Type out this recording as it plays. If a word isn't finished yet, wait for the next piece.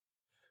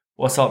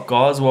What's up,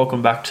 guys?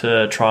 Welcome back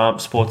to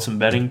Triumph Sports and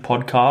Betting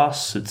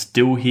Podcast. It's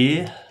Dill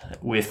here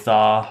with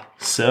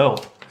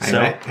Searle. Hey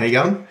mate, how you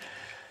going?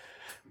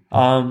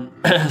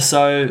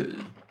 So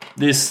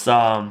this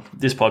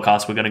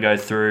podcast we're going to go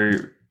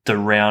through the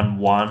round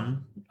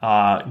one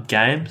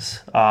games.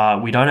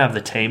 We don't have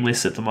the team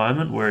list at the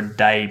moment. We're a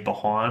day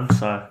behind,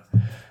 so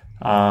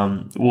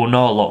we'll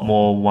know a lot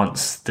more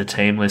once the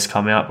team list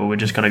come out. But we're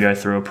just going to go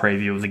through a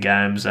preview of the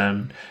games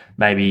and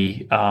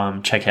maybe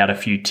check out a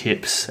few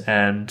tips,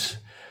 and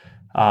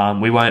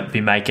we won't be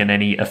making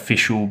any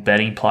official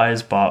betting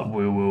plays, but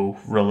we will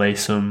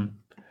release them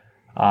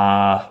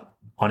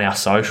on our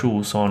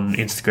socials on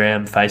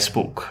Instagram,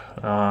 Facebook.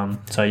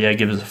 So yeah,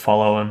 give us a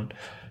follow and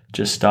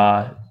just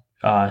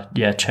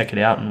check it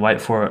out and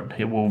wait for it.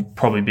 It will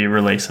probably be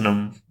releasing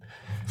them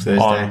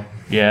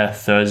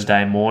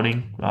Thursday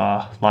morning,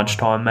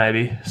 lunchtime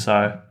maybe.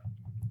 So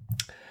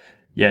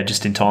yeah,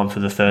 just in time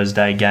for the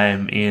Thursday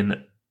game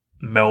in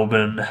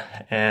Melbourne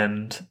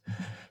and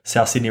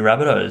South Sydney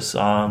Rabbitohs.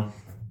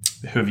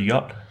 Who have you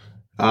got?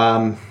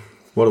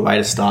 What a way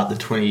to start the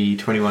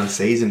 2021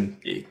 season.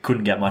 It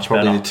couldn't get much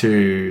Probably better. the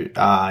two,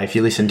 if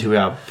you listen to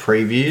our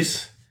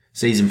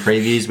season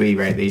previews, we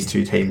rate these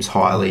two teams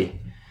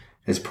highly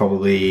as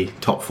probably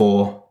top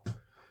four.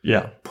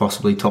 Yeah.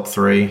 Possibly top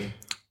three.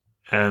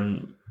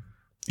 And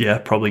yeah,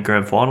 probably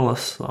grand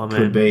finalists.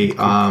 Could be.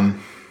 I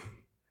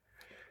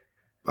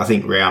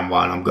think round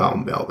one, I'm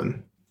going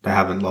Melbourne. They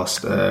haven't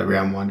lost a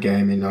round one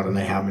game in I don't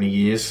know how many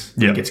years.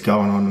 I think it's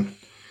going on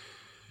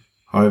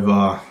I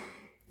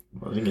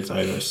think it's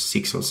over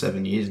 6 or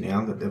 7 years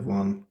now that they've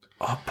won.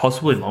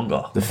 Possibly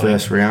longer. The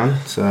first round.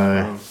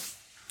 So,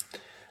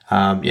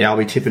 I'll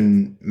be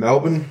tipping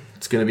Melbourne.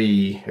 It's going to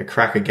be a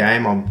cracker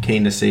game. I'm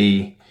keen to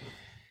see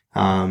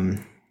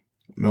Melbourne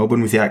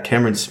without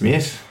Cameron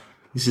Smith.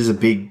 This is a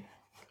big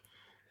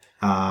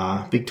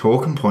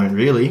talking point,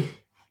 really.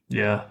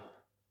 Yeah.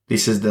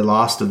 This is the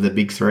last of the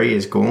big three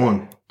is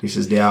gone. This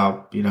is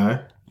now,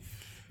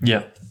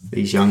 Yeah.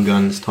 these young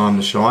guns' time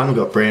to shine. We've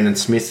got Brandon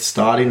Smith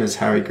starting as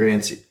Harry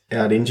Grant's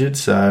out injured.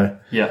 So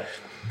Yeah.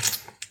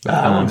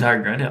 How long's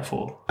Harry Grant out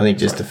for? I think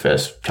just the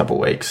first couple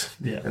of weeks.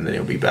 Yeah. And then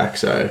he'll be back.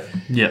 So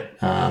Yeah.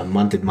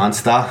 Munster,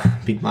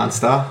 big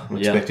Munster. I'm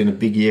expecting a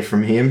big year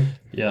from him.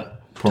 Yeah.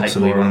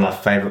 Possibly one of my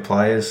favourite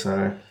players.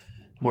 So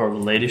more of a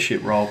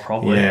leadership role,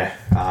 probably. yeah.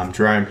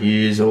 Jerome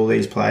Hughes, all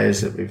these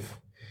players that we've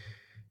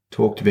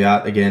talked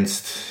about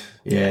against.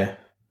 Yeah.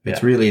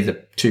 It's really the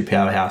two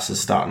powerhouses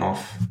starting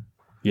off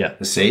the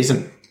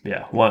season.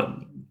 Yeah.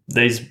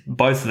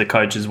 Both of the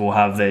coaches will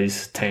have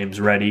these teams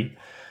ready.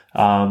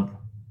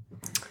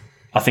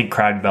 I think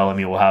Craig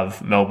Bellamy will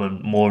have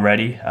Melbourne more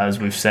ready, as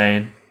we've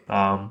seen.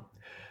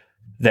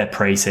 Their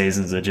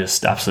pre-seasons are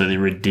just absolutely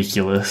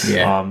ridiculous.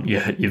 Yeah.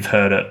 You've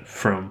heard it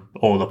from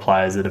all the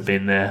players that have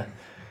been there.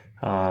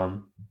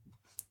 I'll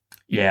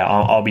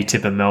be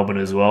tipping Melbourne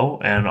as well,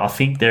 and I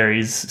think there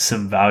is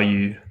some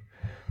value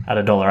at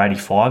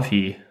 $1.85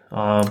 here.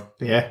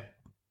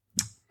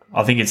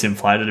 I think it's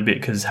inflated a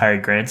bit because Harry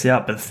Grant's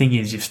out, but the thing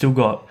is, you've still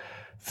got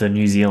the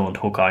New Zealand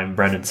hooker in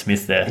Brendan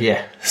Smith there.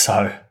 Yeah.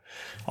 So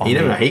you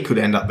never know. He could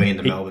end up being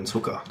the Melbourne's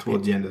hooker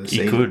towards the end of the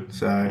season. He could.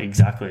 So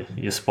exactly.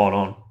 You're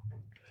spot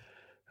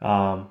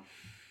on.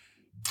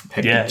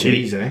 hectic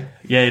cheese, eh?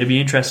 Yeah, it'd be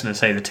interesting to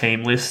see the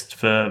team list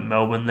for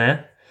Melbourne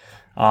there.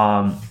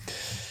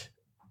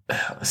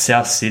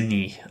 South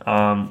Sydney.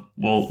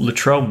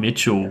 Latrell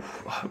Mitchell,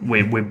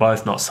 we're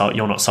both not sold.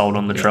 You're not sold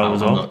on Latrell as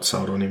well? I'm not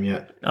sold on him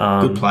yet.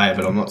 Good player,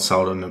 but I'm not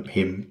sold on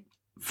him.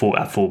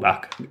 At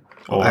fullback.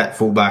 At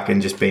fullback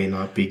and just being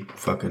a big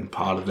fucking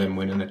part of them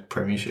winning a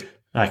premiership.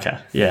 Okay,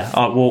 yeah.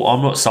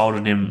 I'm not sold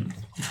on him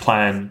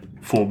playing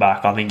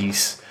fullback. I think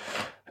he's...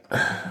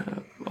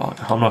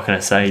 I'm not going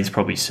to say he's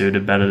probably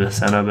suited better to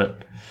centre,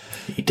 but...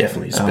 He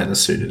definitely is better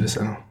suited to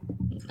centre.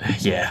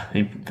 Yeah.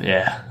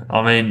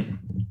 I mean...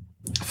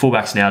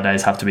 Fullbacks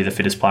nowadays have to be the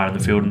fittest player in the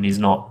field, and he's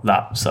not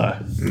that. So,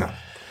 no.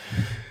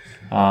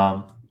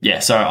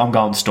 So I'm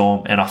going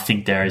Storm, and I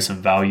think there is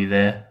some value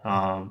there.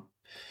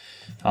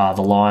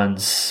 The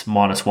Lions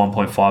minus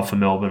 1.5 for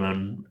Melbourne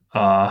and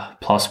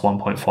plus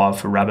 1.5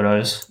 for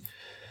Rabbitohs.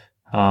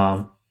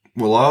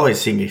 Well, I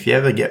always think if you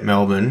ever get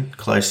Melbourne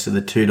close to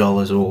the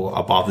 $2 or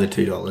above the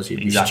 $2, you'd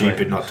be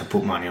stupid not to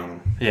put money on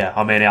them. Yeah,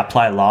 I mean, our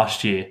play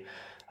last year,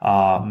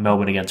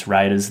 Melbourne against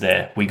Raiders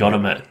there, we got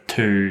them at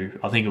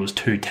I think it was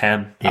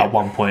 210 at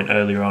one point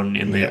earlier on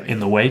in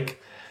the week,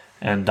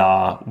 and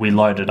we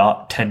loaded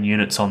up 10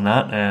 units on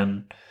that,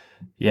 and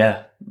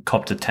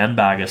copped a 10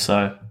 bagger.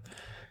 So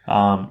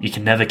you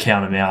can never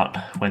count them out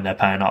when they're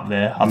paying up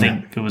there. I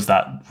think it was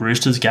that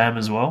Roosters game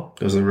as well.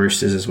 It was the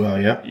Roosters as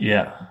well, yeah.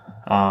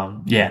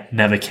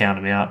 Never count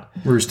them out.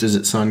 Roosters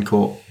at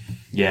Suncorp.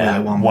 Yeah,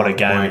 what a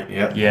game.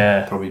 Yep.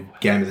 Yeah. Probably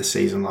game of the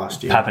season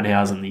last year.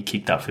 Pappenhausen, he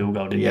kicked that field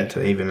goal, didn't he? Yeah,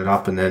 to even it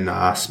up, and then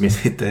Smith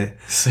hit the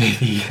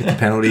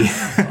penalty.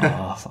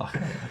 Oh, fuck.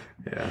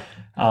 Yeah.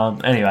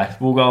 Anyway,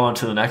 we'll go on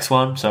to the next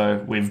one.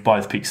 So we've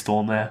both picked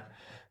Storm there.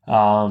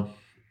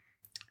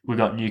 We've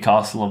got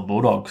Newcastle and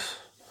Bulldogs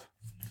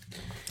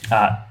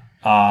at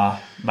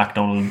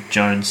McDonald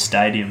Jones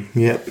Stadium.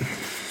 Yep.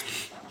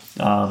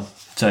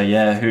 So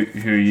yeah,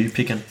 who are you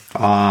picking?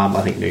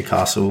 I think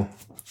Newcastle.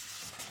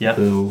 Yeah.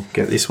 Will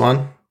get this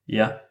one.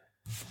 Yeah.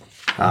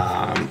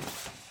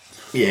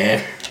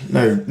 Yeah.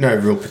 No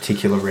real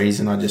particular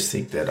reason. I just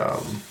think that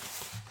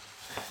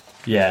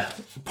Yeah.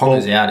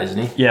 Ponga's out, isn't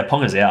he? Yeah,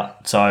 Ponga's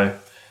out. So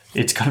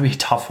it's going to be a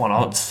tough one.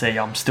 I'd say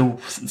I'm still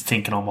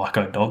thinking I might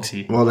go Dogs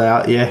here. Well, they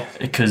are, yeah.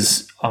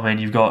 Because, I mean,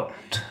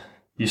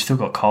 you've still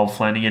got Cole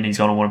Flanagan. He's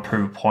going to want to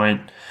prove a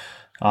point.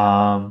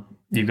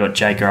 You've got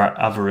Jake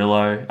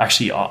Avarillo.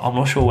 Actually, I'm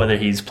not sure whether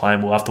he's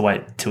playing. We'll have to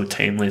wait till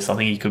team list. I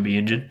think he could be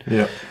injured.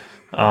 Yeah.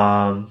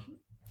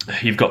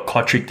 You've got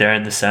Kotrick there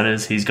in the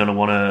centres. He's going to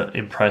want to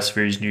impress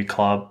for his new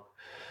club.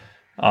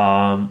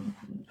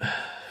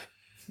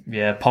 Yeah,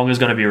 Ponga's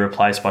going to be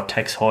replaced by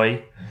Tex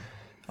Hoy.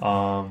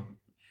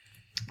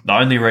 The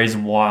only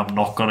reason why I'm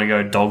not going to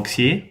go Dogs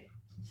here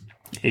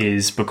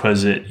is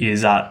because it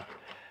is at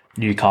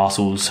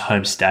Newcastle's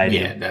home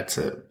stadium. Yeah, that's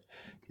a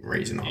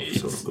reason I've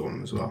sort of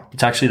gone as well.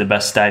 It's actually the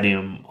best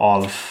stadium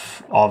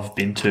I've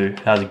been to. It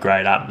has a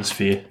great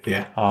atmosphere.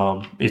 Yeah.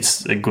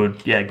 It's a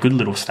good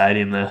little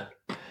stadium there.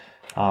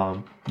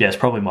 It's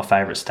probably my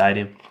favourite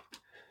stadium.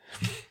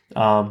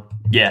 I'm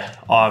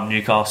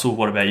Newcastle.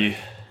 What about you?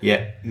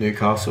 Yeah,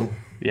 Newcastle.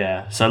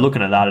 Yeah, so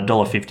looking at that,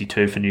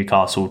 $1.52 for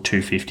Newcastle,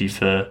 $2.50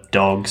 for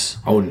Dogs.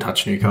 I wouldn't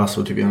touch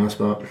Newcastle, to be honest,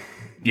 but...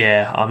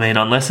 Yeah, I mean,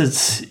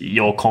 unless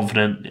you're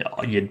confident,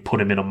 you'd put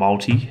him in a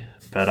multi.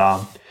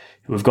 But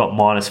we've got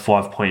minus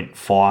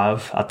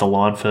 5.5 at the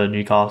line for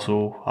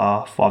Newcastle,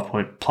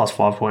 plus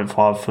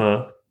 5.5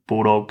 for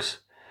Bulldogs.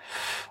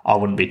 I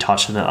wouldn't be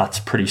touching it. That's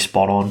pretty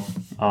spot on.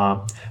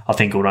 I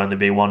think it would only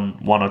be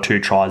one or two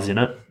tries in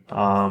it.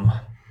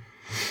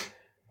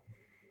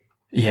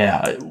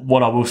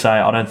 What I will say,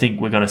 I don't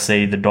think we're going to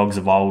see the Dogs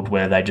of old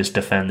where they just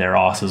defend their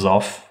asses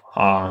off.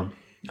 I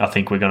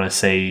think we're going to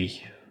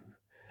see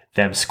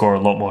them score a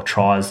lot more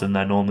tries than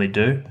they normally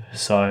do.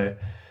 So,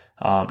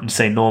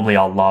 normally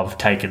I love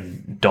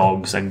taking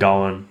Dogs and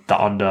going the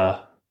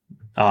under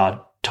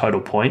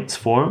total points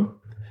for them.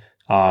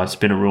 It's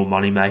been a real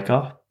money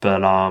maker.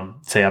 But, I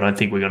don't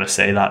think we're going to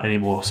see that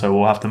anymore. So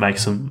we'll have to make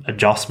some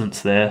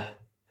adjustments there.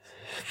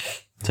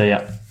 So,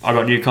 yeah, I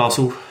got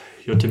Newcastle.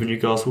 You're tipping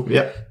Newcastle?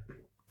 Yep.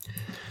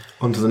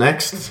 On to the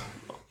next.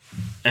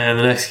 And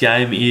the next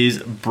game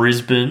is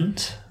Brisbane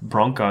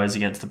Broncos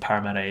against the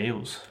Parramatta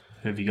Eels.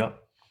 Who have you got?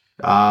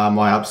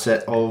 My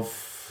upset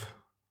of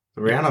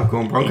the round, I've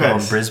gone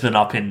Broncos. Brisbane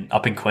up in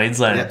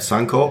Queensland. Yep,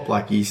 Suncorp,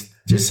 like you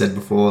just said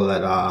before,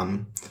 that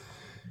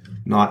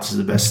Knights is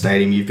the best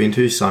stadium you've been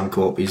to.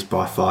 Suncorp is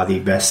by far the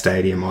best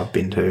stadium I've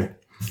been to.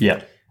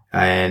 Yep.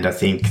 And I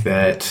think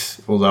that,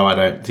 although I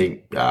don't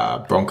think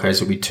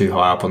Broncos will be too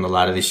high up on the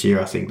ladder this year,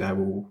 I think they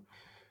will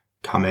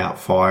come out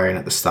firing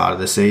at the start of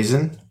the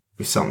season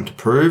with something to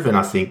prove. And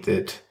I think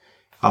that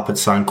up at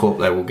Suncorp,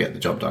 they will get the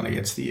job done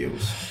against the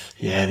Eels.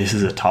 Yeah, this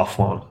is a tough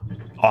one.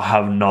 I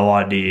have no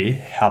idea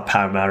how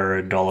Parramatta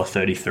are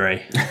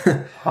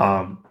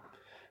 $1.33.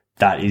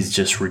 That is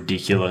just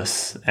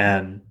ridiculous.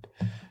 And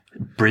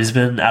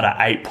Brisbane at an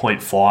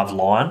 8.5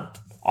 line,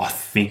 I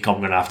think I'm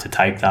going to have to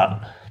take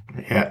that.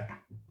 Yeah.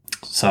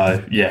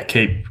 So,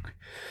 keep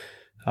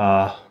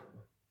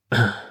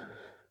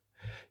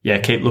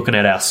looking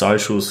at our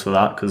socials for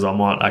that because I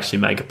might actually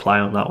make a play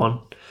on that one.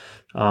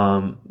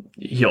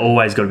 You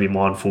always got to be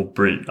mindful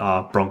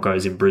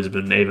Broncos in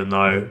Brisbane, even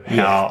though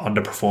how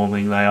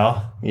underperforming they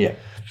are. Yeah.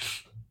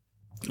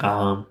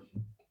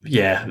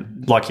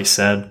 Like you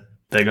said,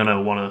 they're going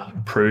to want to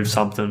prove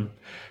something.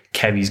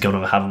 Kevy's going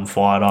to have them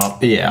fired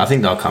up. Yeah, I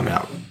think they'll come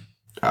out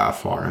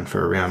firing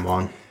for round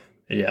one.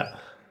 Yeah.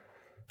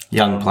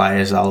 Young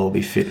players, they'll all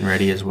be fit and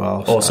ready as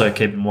well. Also,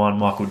 keep in mind,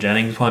 Michael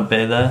Jennings won't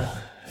be there.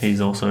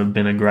 He's also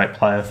been a great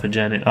player for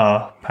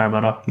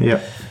Parramatta.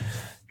 Yep.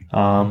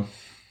 I'm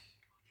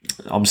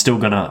still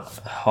gonna.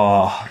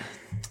 I'm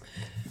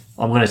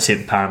gonna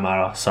tip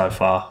Parramatta so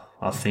far.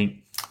 I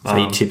think. So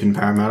you tipping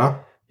Parramatta?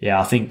 Yeah,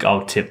 I think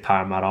I'll tip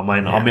Parramatta.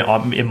 I mean,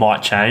 it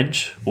might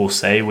change. We'll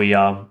see.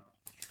 I've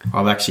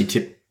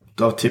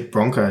tipped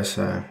Broncos.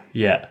 So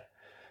yeah.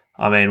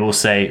 I mean, we'll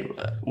see.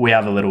 We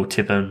have a little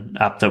tipping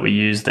app that we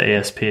use, the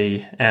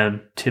ESP and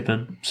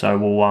tipping. So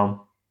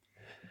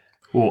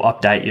we'll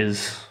update you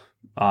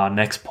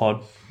next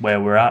pod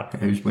where we're at.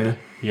 Who's winning?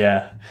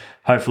 Yeah.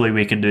 Hopefully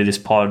we can do this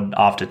pod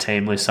after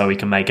team list so we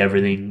can make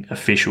everything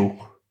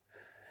official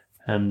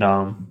and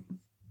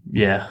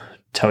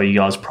tell you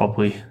guys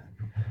properly.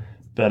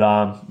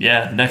 But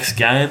next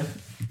game,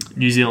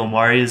 New Zealand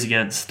Warriors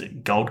against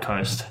Gold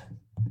Coast.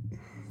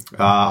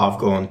 I've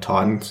gone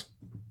Titans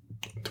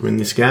to win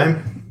this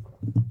game.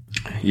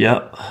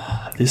 Yep.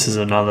 This is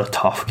another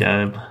tough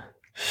game.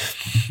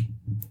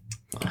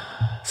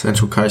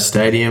 Central Coast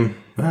Stadium.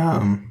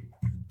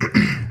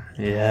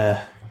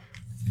 Yeah.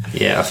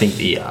 Yeah, I think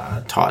the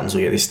Titans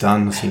will get this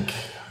done.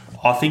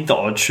 I think the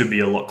odds should be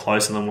a lot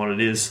closer than what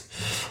it is.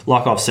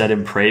 Like I've said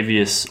in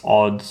previous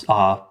pods,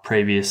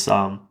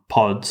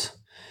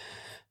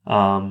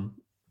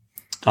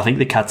 I think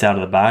the cat's out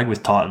of the bag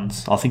with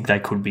Titans. I think they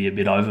could be a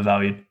bit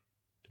overvalued.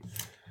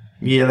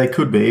 Yeah, they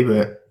could be,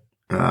 but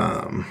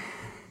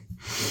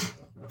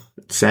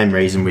same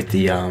reason with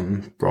the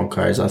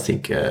Broncos. I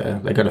think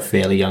they got a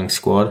fairly young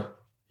squad.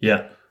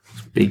 Yeah.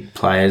 Big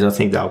players. I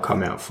think they'll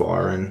come out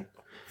firing.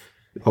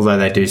 Although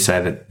they do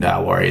say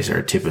that Warriors are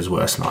a tipper's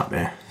worst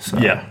nightmare. So.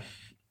 Yeah.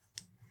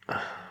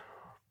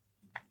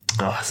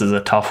 Oh, this is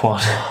a tough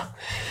one. I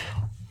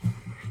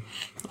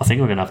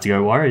think we're going to have to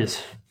go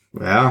Warriors.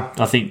 Yeah.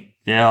 I think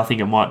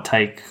it might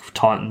take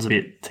Titans a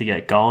bit to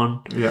get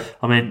going. Yeah.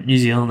 I mean, New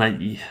Zealand,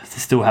 they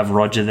still have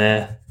Roger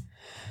there.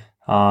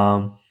 They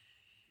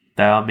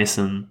are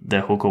missing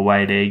their hooker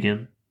Wade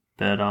Egan.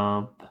 But,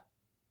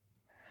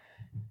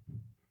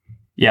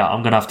 yeah,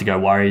 I'm going to have to go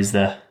Warriors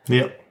there.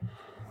 Yep.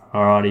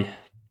 Alrighty.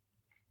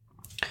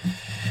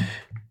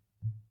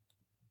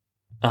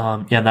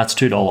 And that's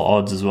 $2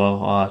 odds as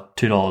well.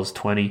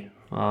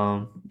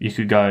 $2.20. You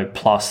could go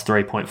plus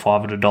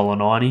 3.5 at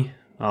 $1.90.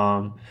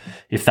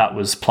 If that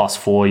was plus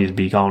 4, you'd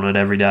be going it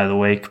every day of the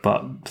week.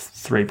 But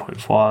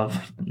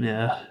 3.5,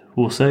 yeah,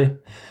 we'll see.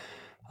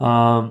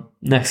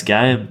 Next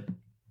game.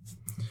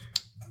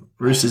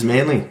 Roosters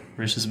Manly.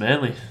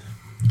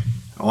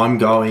 I'm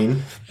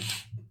going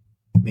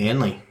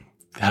Manly.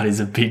 That is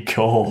a big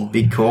call.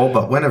 Big call,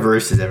 but when have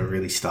Roosters ever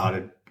really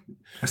started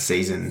a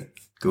season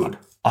good?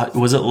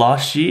 Was it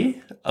last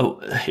year?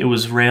 It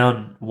was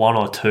round 1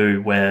 or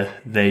 2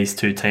 where these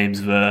two teams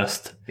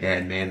versed. Yeah,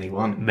 and Manly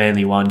won.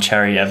 Manly won.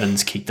 Cherry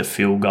Evans kicked a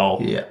field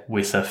goal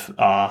with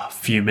a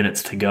few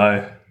minutes to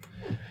go.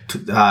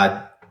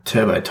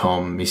 Turbo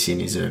Tom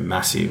missing is a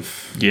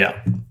massive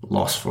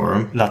loss for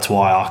him. That's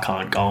why I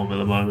can't go him at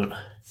the moment.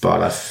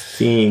 But I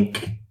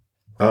think,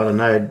 I don't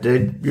know,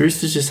 dude,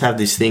 Roosters just have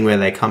this thing where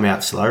they come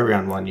out slow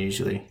round 1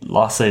 usually.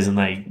 Last season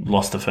they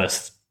lost the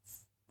first...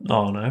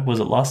 Oh no,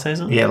 was it last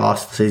season? Yeah,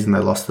 last season they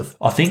lost the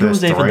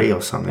first 3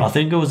 or something. I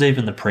think it was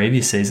even the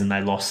previous season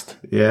they lost.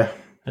 Yeah.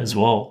 As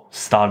well.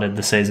 Started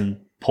the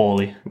season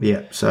poorly.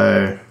 Yeah,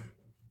 so...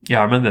 Yeah,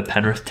 I remember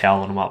Penrith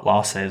toweling them up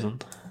last season,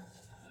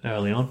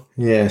 early on.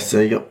 Yeah, so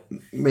you got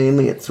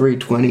Manly at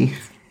 320.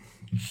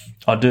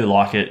 I do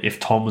like it. If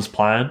Tom was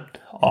playing,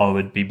 I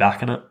would be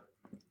backing it.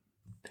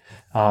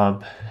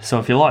 So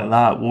if you like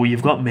that, well,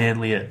 you've got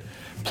Manly at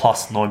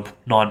plus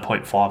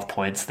 9.5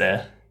 points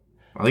there.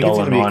 I think it's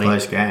going to be a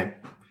close game.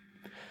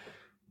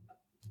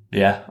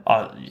 Yeah,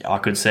 I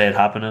could see it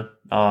happening.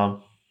 I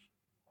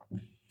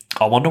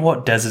wonder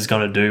what Des is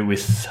going to do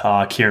with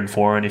Kieran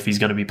Foran, if he's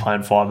going to be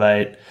playing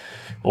 5'8",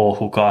 or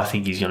hooker. I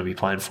think he's going to be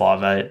playing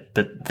 5'8".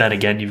 But then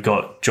again, you've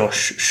got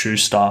Josh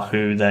Schuster,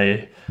 who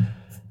they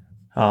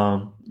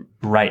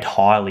rate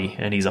highly,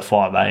 and he's a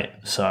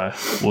 5'8". So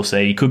we'll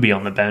see. He could be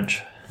on the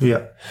bench.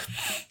 Yeah.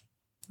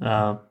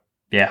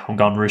 Yeah, I'm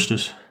going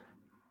Roosters.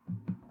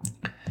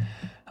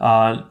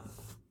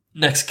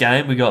 Next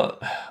game, we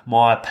got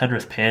my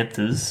Penrith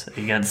Panthers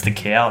against the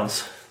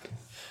Cows.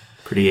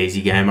 Pretty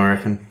easy game, I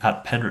reckon.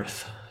 At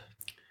Penrith.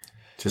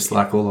 Just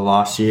like all the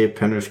last year,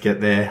 Penrith get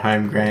their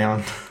home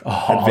ground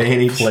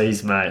advantage.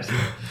 Please, mate.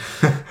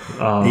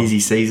 Easy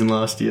season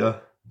last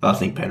year. I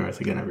think Penrith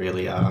are going to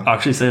really... I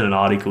actually seen an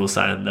article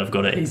saying they've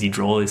got an easy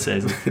draw this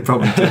season.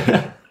 Probably do.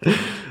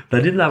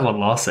 They didn't have one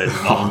last season,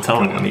 but I'm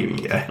telling you. Here we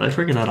go. They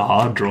freaking had a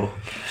hard draw.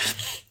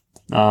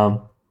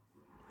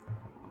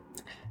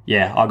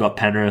 Yeah, I got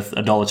Penrith,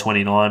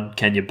 $1.29.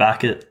 Can you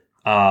back it?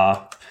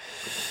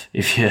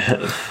 If you,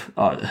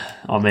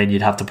 I mean,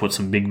 you'd have to put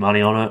some big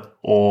money on it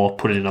or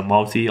put it in a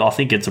multi. I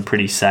think it's a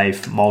pretty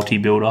safe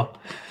multi-builder.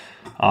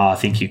 I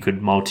think you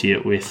could multi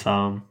it with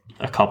a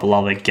couple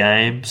other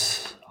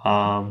games.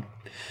 I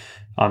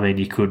mean,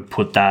 you could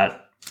put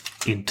that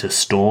into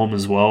Storm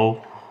as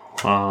well.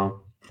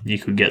 You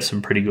could get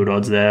some pretty good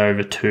odds there,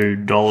 over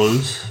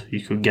 $2.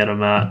 You could get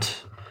them at...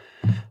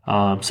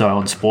 so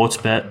on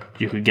Sportsbet,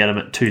 you could get them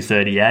at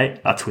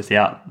 238. That's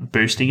without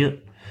boosting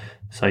it.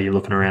 So you're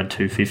looking around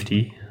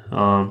 250.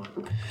 I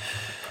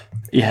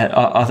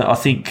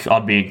think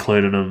I'd be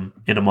including them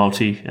in a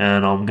multi,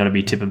 and I'm going to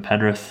be tipping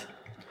Penrith.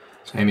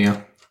 Same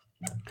here.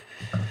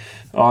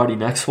 Alrighty,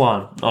 next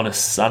one on a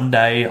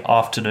Sunday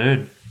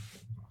afternoon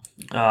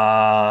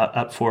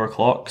at 4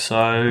 o'clock.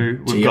 So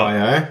we've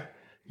GIO.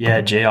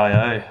 Got GIO.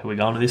 Are we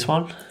going to this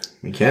one?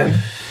 We can.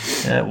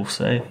 Yeah, we'll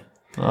see.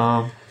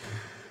 Who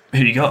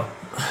do you got?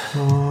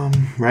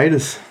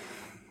 Raiders.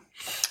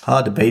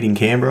 Hard to beat in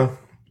Canberra.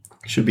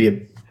 Should be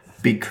a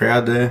big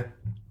crowd there.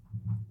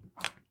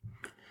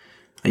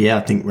 Yeah,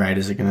 I think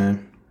Raiders are going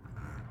to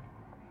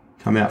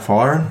come out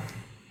firing,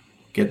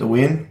 get the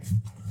win.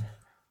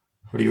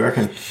 What do you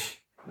reckon?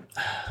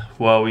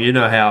 Well, you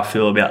know how I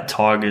feel about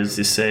Tigers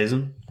this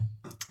season.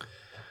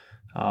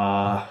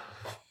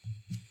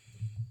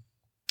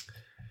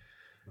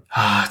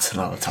 It's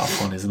another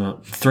tough one, isn't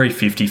it?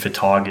 $3.50 for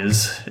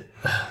Tigers.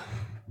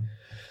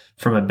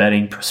 From a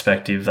betting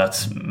perspective,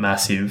 that's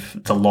massive.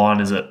 The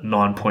line is at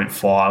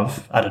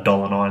 9.5 at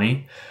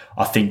 $1.90.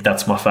 I think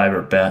that's my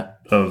favourite bet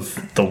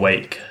of the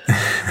week.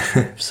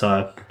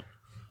 So,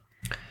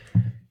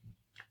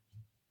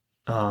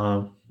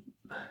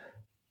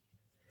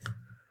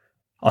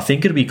 I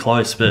think it'll be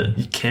close,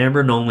 but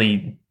Canberra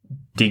normally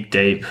dig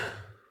deep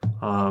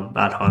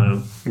at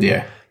home.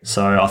 Yeah.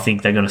 So I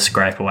think they're going to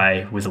scrape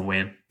away with a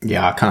win.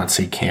 Yeah, I can't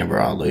see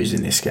Canberra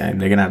losing this game.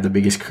 They're going to have the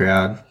biggest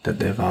crowd that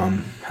they've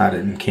had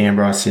in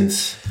Canberra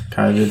since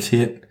COVID's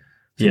hit.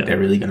 Yeah, they're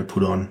really going to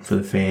put on for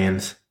the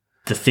fans.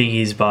 The thing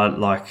is, but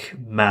like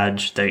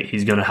Madge,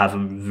 he's going to have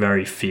them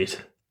very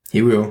fit.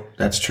 He will.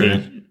 That's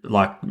true.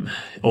 Like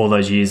all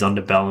those years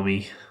under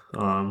Bellamy,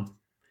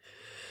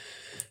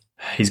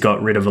 he's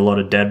got rid of a lot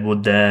of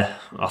deadwood there.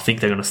 I think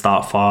they're going to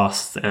start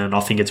fast, and I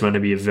think it's going to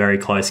be a very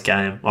close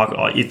game.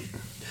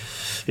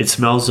 It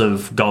smells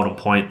of Golden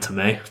Point to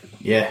me.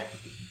 Yeah.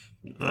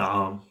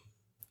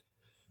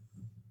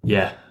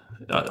 Yeah.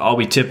 I'll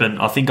be tipping.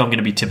 I think I'm going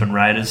to be tipping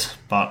Raiders,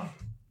 but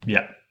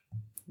yeah,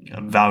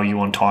 value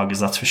on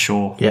Tigers, that's for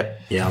sure. Yeah.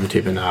 Yeah, I'm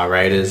tipping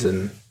Raiders,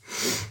 and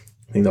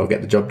I think they'll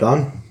get the job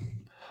done.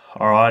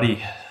 Alrighty.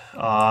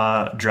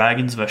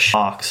 Dragons versus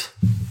Sharks.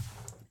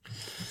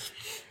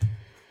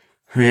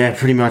 Yeah,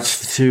 pretty much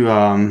the two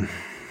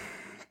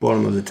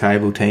bottom of the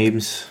table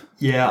teams.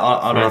 Yeah,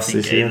 I don't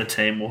think either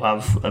team will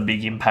have a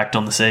big impact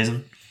on the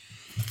season.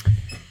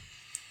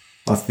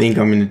 I think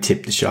I'm going to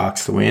tip the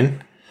Sharks to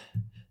win,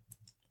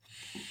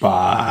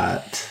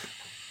 but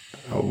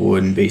I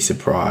wouldn't be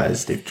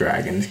surprised if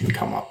Dragons can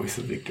come up with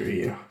a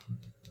victory here.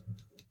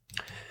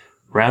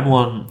 Round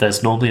one,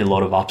 there's normally a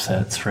lot of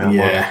upsets. Round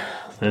one,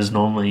 there's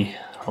normally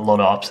a lot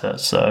of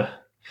upsets. So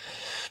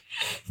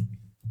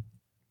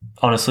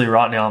honestly,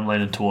 right now I'm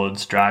leaning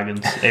towards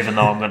Dragons, even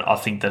though I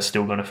think they're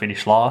still going to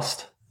finish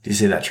last. Did you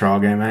see that trial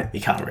game, mate?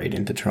 You can't read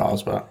into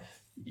trials, but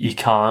you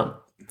can't,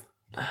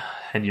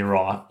 and you're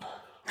right.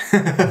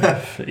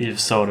 You've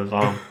sort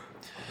of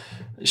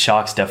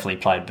Sharks definitely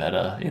played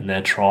better in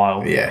their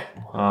trial. Yeah.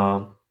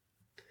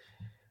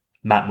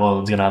 Matt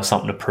Moylan's going to have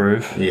something to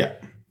prove. Yeah.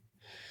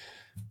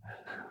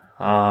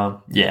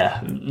 No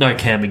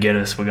Cam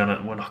McGuinness.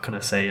 We're not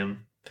gonna see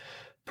him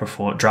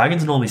perform.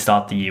 Dragons normally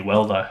start the year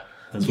well though,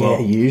 as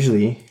well. Yeah,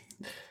 usually.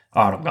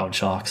 All right, I'm going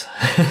Sharks.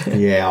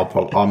 Yeah,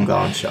 I'm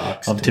going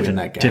Sharks. I'm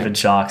tipping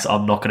Sharks.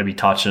 I'm not going to be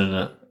touching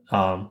it,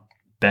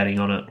 betting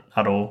on it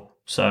at all.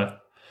 So,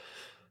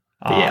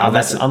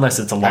 unless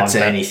it's a live bet. That's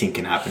anything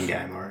can happen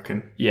game, I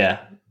reckon.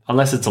 Yeah,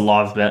 unless it's a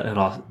live bet and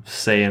I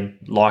see him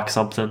like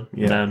something,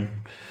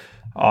 then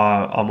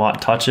I might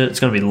touch it.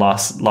 It's going to be the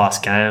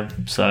last game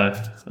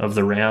of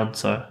the round.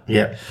 So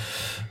yeah,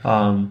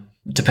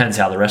 depends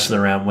how the rest of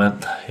the round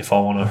went. If I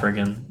want to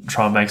friggin'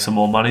 try and make some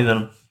more money,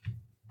 then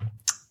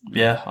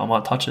yeah, I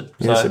might touch it.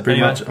 Yeah, so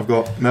pretty much I've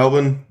got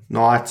Melbourne,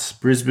 Knights,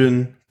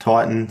 Brisbane,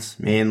 Titans,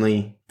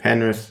 Manly,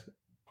 Penrith,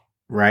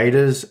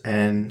 Raiders,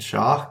 and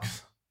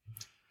Sharks.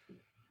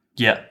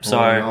 Yeah,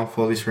 so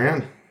for this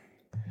round.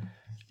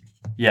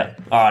 Yeah,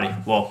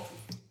 alrighty. Well,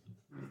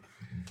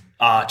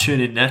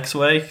 tune in next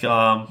week.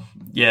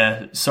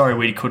 Sorry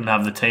we couldn't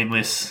have the team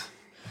list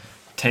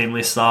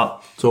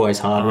up. It's always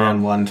hard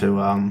round one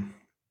to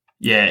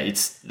Yeah,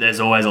 there's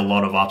always a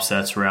lot of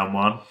upsets round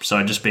one,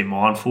 so just be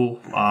mindful.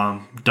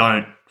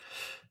 Don't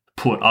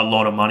put a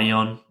lot of money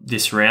on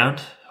this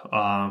round.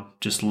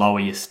 Just lower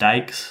your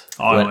stakes.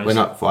 We're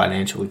not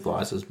financial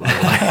advisors, by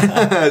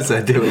the way,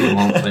 so do what you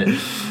want. But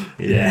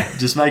yeah,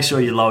 just make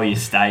sure you lower your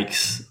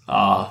stakes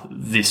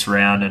this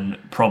round and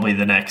probably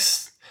the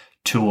next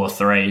 2 or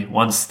 3.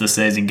 Once the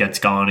season gets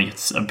going,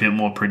 it's a bit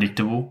more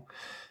predictable.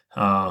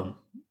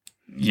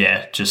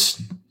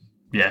 Just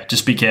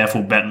be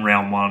careful betting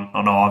round one.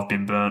 I know I've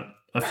been burnt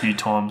a few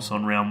times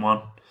on round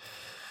one.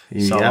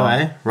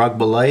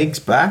 Rugby league's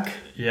back.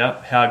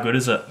 Yeah, how good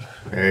is it?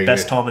 Very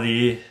Best good. time of the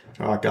year.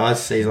 All right,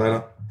 guys. See you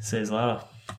later. See you later.